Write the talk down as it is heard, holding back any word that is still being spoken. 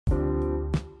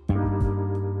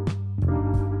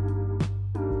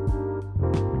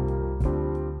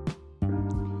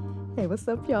what's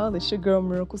up, y'all? It's your girl,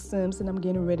 Miracle Sims, and I'm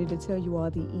getting ready to tell you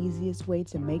all the easiest way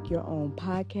to make your own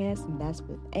podcast, and that's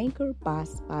with Anchor by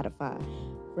Spotify.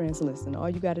 Friends, listen, all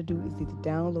you got to do is either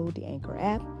download the Anchor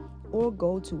app or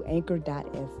go to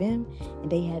anchor.fm, and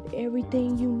they have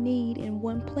everything you need in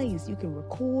one place. You can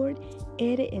record,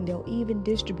 edit, and they'll even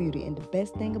distribute it. And the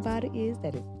best thing about it is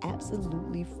that it's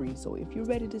absolutely free. So if you're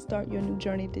ready to start your new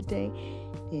journey today,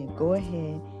 then go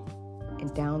ahead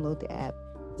and download the app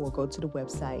or go to the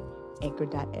website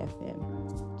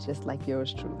anchor.fm, just like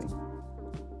yours truly.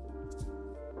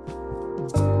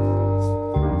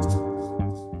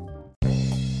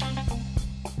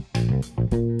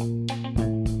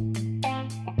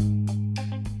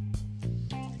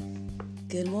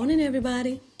 Good morning,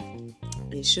 everybody.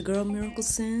 It's your girl, Miracle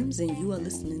Sims, and you are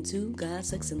listening to God,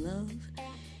 Sex, and Love,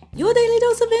 your daily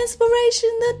dose of inspiration,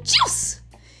 the juice.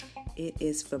 It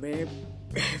is forever.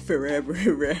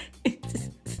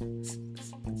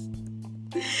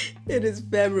 It is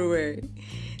February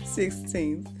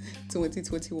 16th,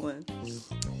 2021.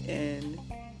 And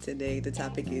today the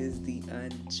topic is the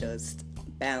unjust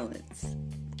balance.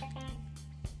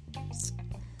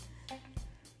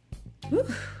 Whew.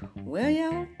 Well,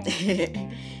 y'all,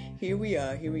 here we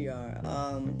are.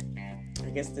 I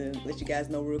guess to let you guys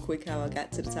know real quick how I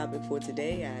got to the topic for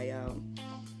today, I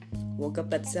woke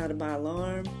up at the sound of my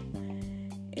alarm,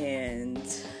 and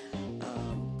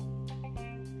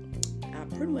I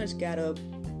pretty much got up,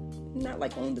 not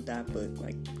like on the dot, but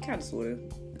like kind of sort of,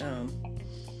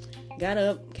 got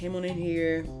up, came on in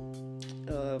here,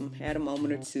 had a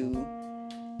moment or two,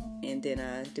 and then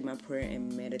I did my prayer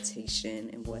and meditation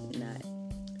and whatnot.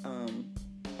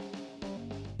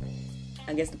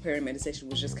 I guess the prayer and meditation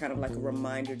was just kind of like a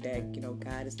reminder that, you know,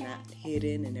 God is not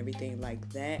hidden and everything like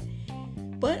that.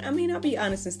 But, I mean, I'll be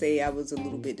honest and say I was a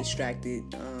little bit distracted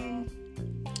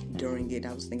during it.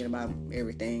 I was thinking about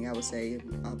everything. I would say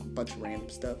a bunch of random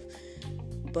stuff.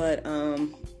 But,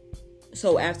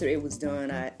 so after it was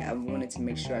done, I wanted to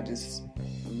make sure I just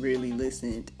really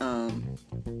listened and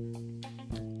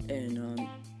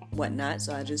whatnot.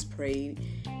 So I just prayed.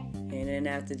 And then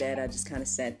after that, I just kind of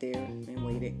sat there and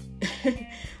waited.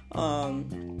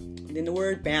 Then the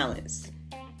word balance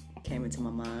came into my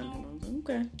mind. And I was like,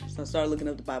 okay. So I started looking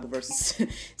up the Bible verses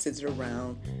centered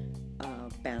around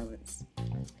balance.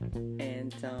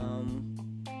 And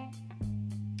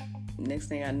next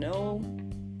thing I know,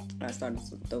 I started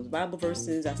with those Bible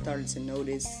verses. I started to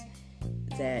notice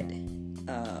that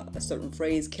a certain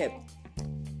phrase kept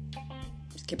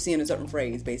seeing a certain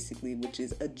phrase, basically, which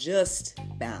is adjust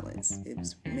balance. It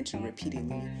was mentioned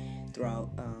repeatedly throughout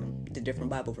the different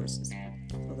Bible verses. I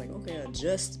was like, okay,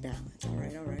 adjust balance. All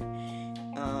right.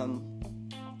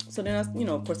 So then of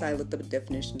course I looked up the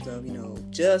definitions of,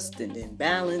 just and then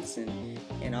balance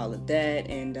and all of that.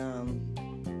 And and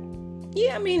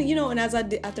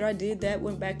after I did that,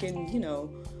 went back and,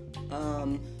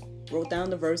 wrote down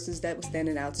the verses that were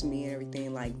standing out to me and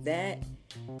everything like that.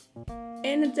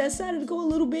 And I decided to go a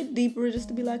little bit deeper just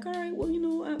to be like, all right, well,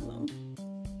 I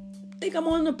think I'm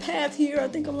on the path here. I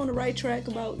think I'm on the right track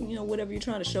about, whatever you're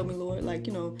trying to show me, Lord.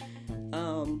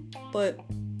 But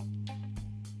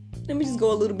let me just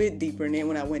go a little bit deeper. And then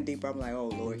when I went deeper, I'm like, oh,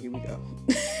 Lord, here we go.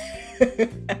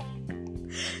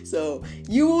 So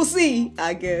you will see,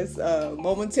 I guess,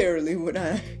 momentarily when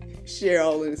I share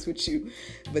all of this with you.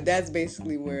 But that's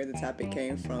basically where the topic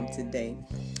came from today.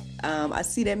 I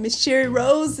see that Miss Cherry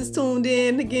Rose is tuned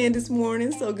in again this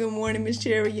morning. So good morning, Miss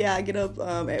Cherry. Yeah, I get up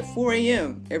at 4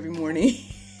 a.m. every morning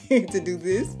to do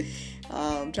this.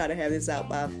 Try to have this out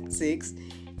by 6,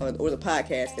 or the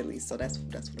podcast at least. So that's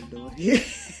what I'm doing here.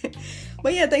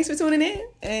 But yeah, thanks for tuning in.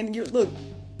 And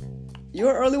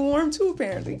you're early warm too,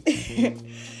 apparently.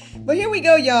 But here we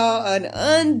go, y'all.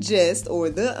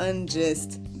 The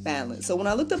unjust balance. So when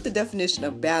I looked up the definition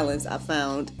of balance, I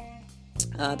found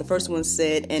the first one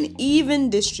said an even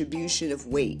distribution of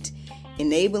weight,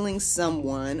 enabling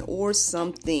someone or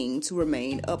something to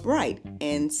remain upright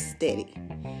and steady.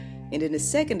 And then the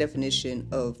second definition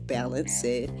of balance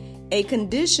said a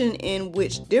condition in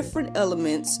which different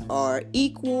elements are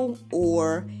equal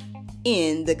or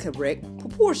in the correct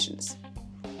proportions.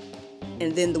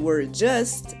 And then the word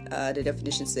just, the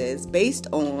definition says based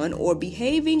on or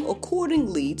behaving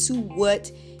accordingly to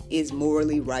what is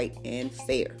morally right and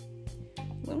fair.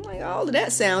 I'm like, all of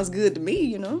that sounds good to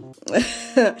me,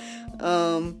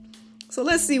 So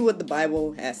let's see what the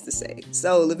Bible has to say.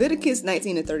 So Leviticus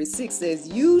 19:36 says,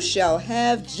 you shall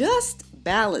have just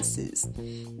balances,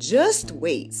 just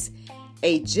weights,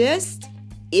 a just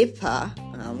ephah,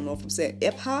 I don't know if I'm saying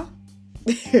ephah,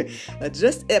 a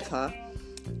just ephah,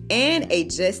 and a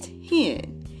just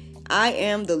hin. I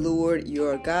am the Lord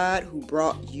your God who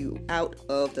brought you out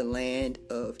of the land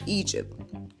of Egypt.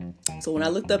 So when I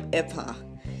looked up ephah,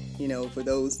 for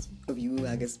those of you,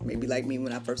 I guess maybe like me,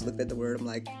 when I first looked at the word, I'm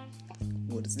like,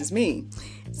 what does this mean?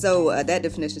 So that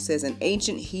definition says an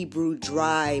ancient Hebrew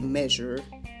dry measure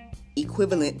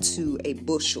equivalent to a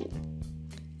bushel.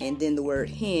 And then the word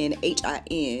hin,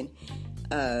 Hin,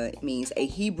 means a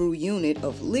Hebrew unit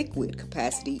of liquid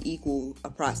capacity equal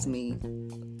approximately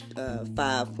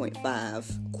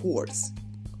 5.5 quarts.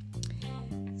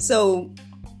 So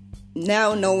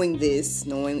now knowing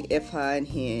ephah and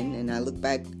hin, and I look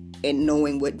back and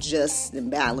knowing what just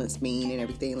and balance mean and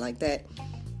everything like that,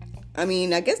 I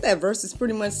mean, I guess that verse is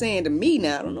pretty much saying to me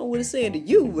now, I don't know what it's saying to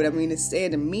you, but I mean, it's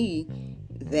saying to me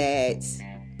that,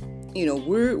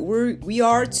 we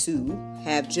are to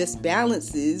have just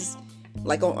balances,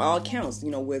 like on all counts,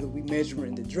 whether we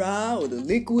measuring the dry or the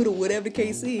liquid or whatever the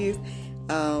case is,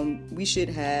 we should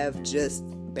have just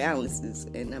balances.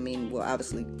 And I mean, well,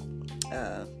 obviously,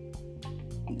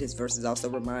 this verse is also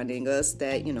reminding us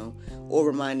that, or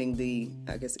reminding the,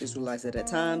 I guess, Israelites at that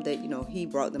time that, he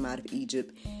brought them out of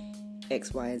Egypt,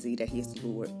 X, Y, and Z, that he is the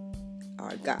Lord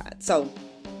our God. So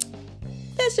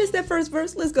that's just that first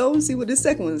verse. Let's go and see what the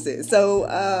second one says. So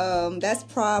that's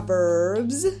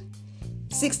Proverbs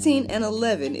 16 and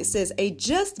 11. It says, a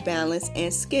just balance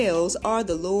and scales are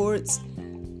the Lord's.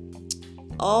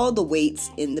 All the weights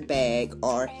in the bag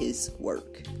are his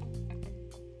work.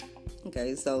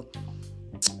 Okay, so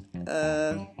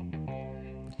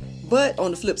but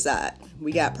on the flip side,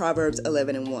 we got Proverbs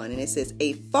 11 and 1, and it says,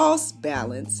 a false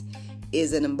balance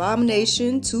is an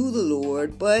abomination to the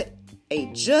Lord, but a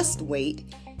just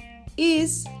weight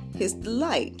is his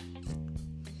delight.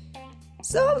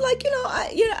 So I'm like,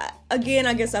 again,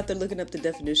 I guess after looking up the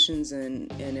definitions and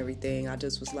everything, I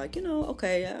just was like,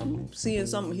 okay, I'm seeing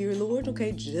something here, Lord.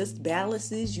 Okay, just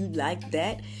balances. You like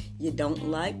that. You don't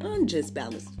like unjust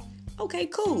balance. Okay,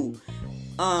 cool.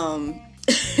 I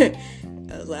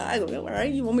was like, all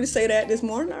right, you want me to say that this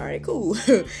morning? All right, cool.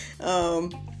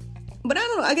 But I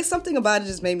don't know. I guess something about it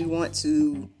just made me want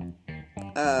to,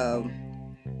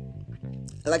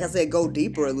 like I said, go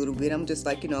deeper a little bit. I'm just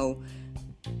like, I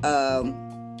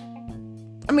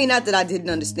mean, not that I didn't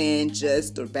understand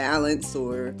just or balance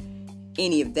or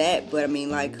any of that, but I mean,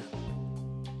 like,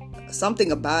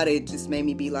 something about it just made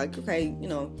me be like, okay,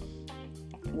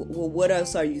 well, what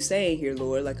else are you saying here,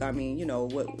 Lord? Like, I mean,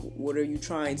 what are you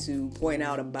trying to point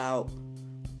out about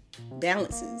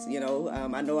balances?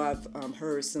 I know I've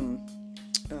heard some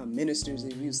ministers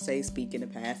that used to speak in the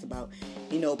past about,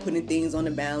 putting things on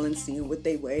the balance, seeing what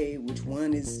they weigh, which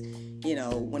one is,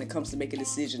 when it comes to making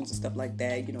decisions and stuff like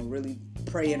that, really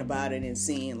praying about it and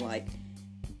seeing, like,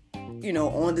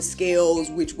 on the scales,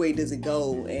 which way does it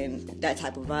go, and that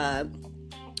type of vibe.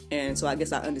 And so I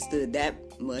guess I understood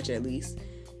that much at least.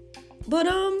 But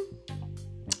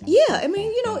yeah, I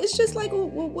mean, it's just like, well,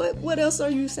 what else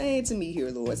are you saying to me here,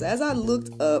 Lord? So as I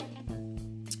looked up,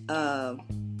 I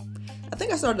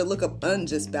think I started to look up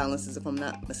unjust balances, if I'm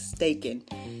not mistaken.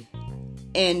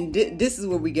 And this is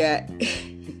where we got,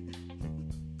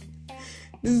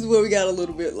 a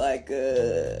little bit like, all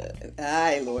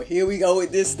right, Lord, here we go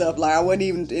with this stuff. Like, I wasn't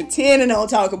even intending on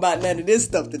talking about none of this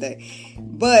stuff today.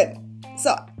 But,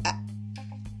 so,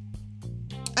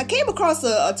 I came across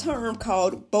a term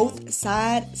called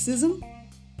both-sidesism.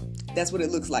 That's what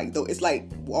it looks like, though. It's like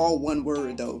all one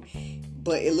word, though.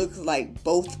 But it looks like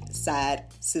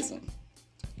both-sidesism.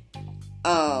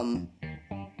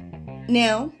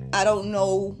 Now, I don't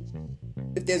know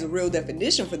if there's a real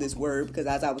definition for this word, because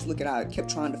as I was looking, I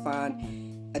kept trying to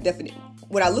find a definition.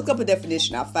 When I look up a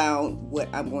definition, I found what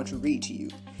I'm going to read to you.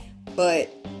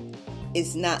 But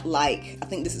it's not like, I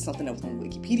think this is something that was on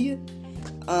Wikipedia.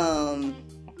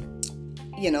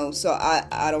 So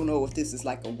I don't know if this is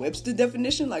like a Webster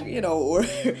definition, like, or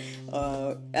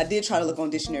I did try to look on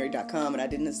dictionary.com and I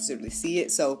didn't necessarily see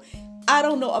it. So I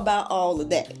don't know about all of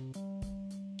that.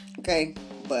 Okay.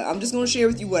 But I'm just going to share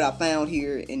with you what I found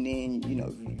here. And then,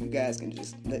 you guys can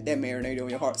just let that marinate on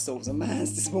your hearts, souls, and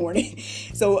minds this morning.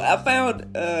 So I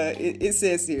found, it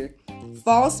says here,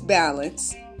 false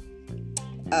balance,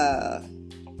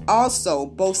 also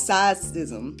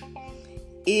both-sidesism,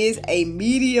 is a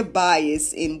media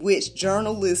bias in which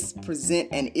journalists present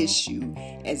an issue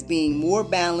as being more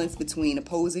balanced between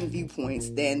opposing viewpoints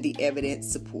than the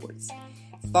evidence supports.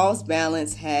 False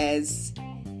balance has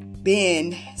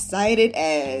been cited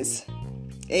as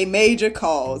a major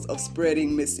cause of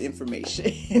spreading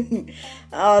misinformation.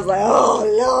 I was like, oh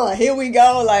Lord, here we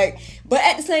go. Like, but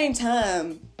at the same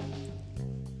time,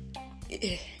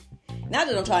 not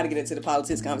that I'm trying to get into the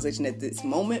politics conversation at this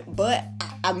moment, but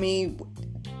I mean,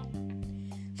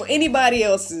 for anybody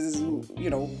else's, who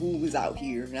is out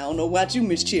here, and I don't know about you,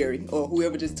 Miss Cherry, or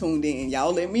whoever just tuned in,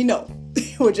 y'all let me know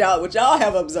what y'all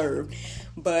have observed.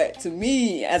 But to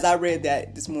me, as I read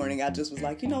that this morning, I just was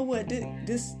like, you know what,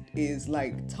 this is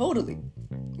like totally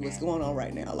what's going on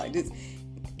right now. Like this,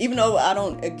 even though I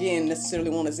don't, again,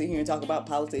 necessarily want to sit here and talk about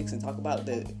politics and talk about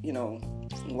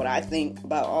what I think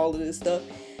about all of this stuff,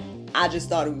 I just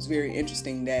thought it was very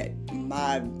interesting that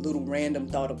my little random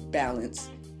thought of balance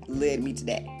led me to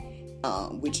that,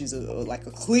 which is a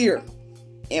clear,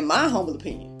 in my humble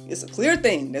opinion, it's a clear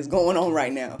thing that's going on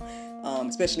right now,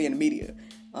 especially in the media.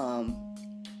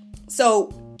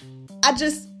 So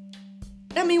obviously,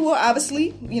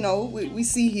 we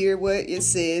see here what it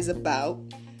says about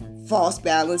false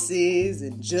balances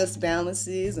and just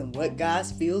balances and what God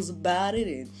feels about it.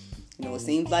 And, it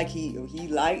seems like he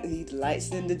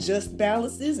likes in the just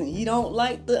balances and he don't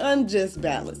like the unjust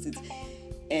balances.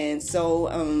 And so,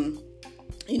 I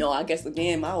guess,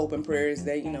 again, my hope and prayer is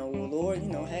that, Lord,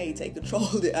 hey, take control.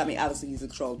 Obviously he's in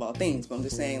control of all things, but I'm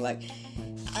just saying, like,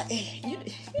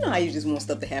 how you just want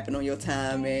stuff to happen on your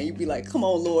time, man. You be like, come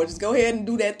on, Lord, just go ahead and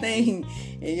do that thing,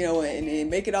 and, and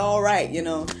make it all right, I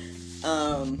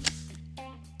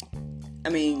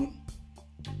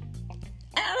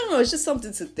don't know, it's just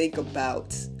something to think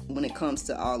about when it comes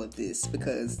to all of this,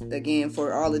 because, again,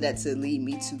 for all of that to lead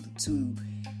me to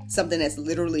something that's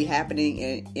literally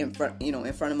happening in front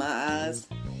of my eyes,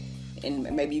 and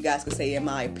maybe you guys could say, in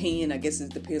my opinion, I guess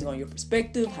it depends on your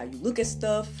perspective, how you look at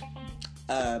stuff.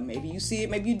 Maybe you see it,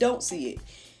 maybe you don't see it.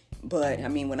 But,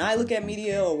 when I look at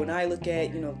media, or when I look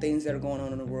at, things that are going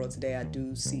on in the world today, I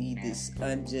do see this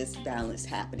unjust balance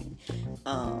happening.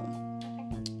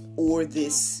 Or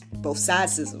this both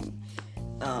sidesism,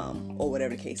 or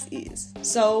whatever the case is.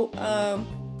 So, I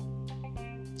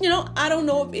don't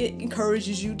know if it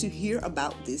encourages you to hear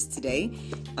about this today.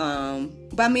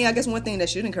 But I guess one thing that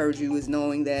should encourage you is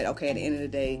knowing that, okay, at the end of the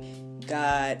day,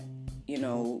 God,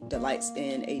 delights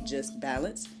in a just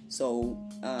balance. So,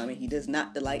 he does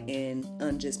not delight in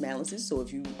unjust balances. So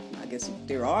if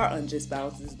there are unjust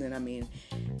balances, then,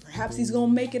 perhaps he's going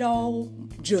to make it all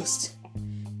just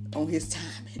on his time.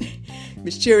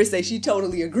 Miss Cherry say she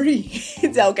totally agree.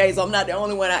 Okay, so I'm not the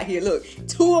only one out here. Look,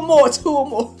 two or more.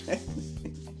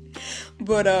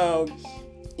 But, I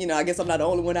guess I'm not the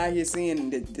only one out here seeing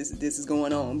that this is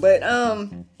going on. But,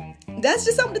 that's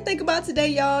just something to think about today,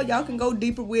 y'all. Y'all can go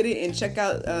deeper with it and check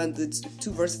out the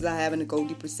two verses I have in the Go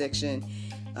Deeper section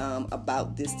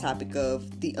about this topic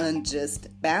of the unjust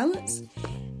balance.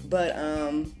 But,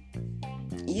 I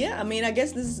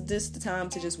guess this is just the time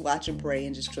to just watch and pray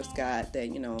and just trust God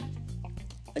that,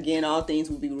 again, all things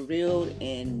will be revealed,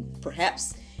 and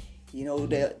perhaps, they'll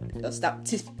stop,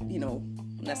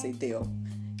 when I say they'll,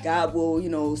 God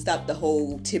will, stop the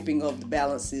whole tipping of the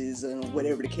balances and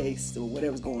whatever the case or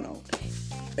whatever's going on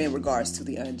in regards to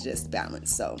the unjust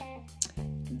balance. So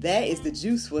that is the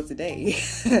juice for today.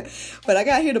 But I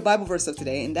got here the Bible verse of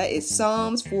today, and that is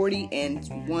Psalms 40 and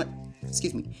 1.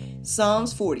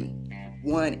 Psalms 40,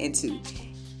 1 and 2.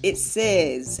 It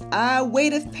says, I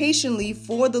waited patiently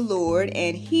for the Lord,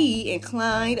 and he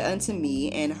inclined unto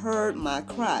me and heard my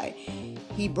cry.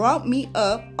 He brought me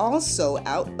up also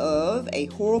out of a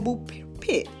horrible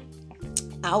pit,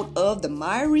 out of the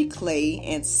miry clay,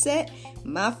 and set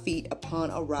my feet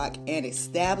upon a rock and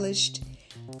established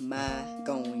my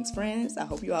goings. Friends, I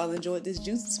hope you all enjoyed this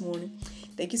juice this morning.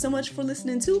 Thank you so much for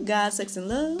listening to God, Sex, and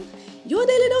Love, your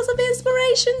daily dose of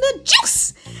inspiration, the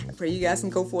juice. I pray you guys can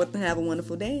go forth and have a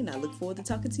wonderful day, and I look forward to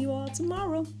talking to you all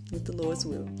tomorrow with the Lord's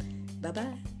will.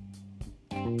 Bye-bye.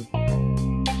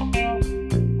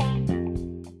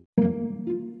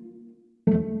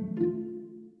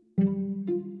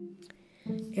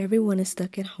 Everyone is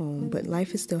stuck at home, but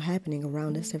life is still happening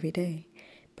around us every day.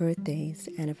 Birthdays,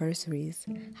 anniversaries,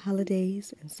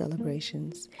 holidays, and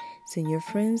celebrations. Send your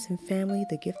friends and family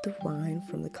the gift of wine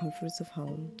from the comforts of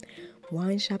home.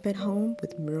 Wine shop at home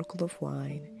with Miracle of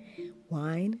Wine.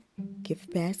 Wine,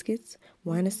 gift baskets,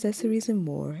 wine accessories, and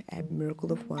more at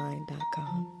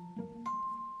miracleofwine.com.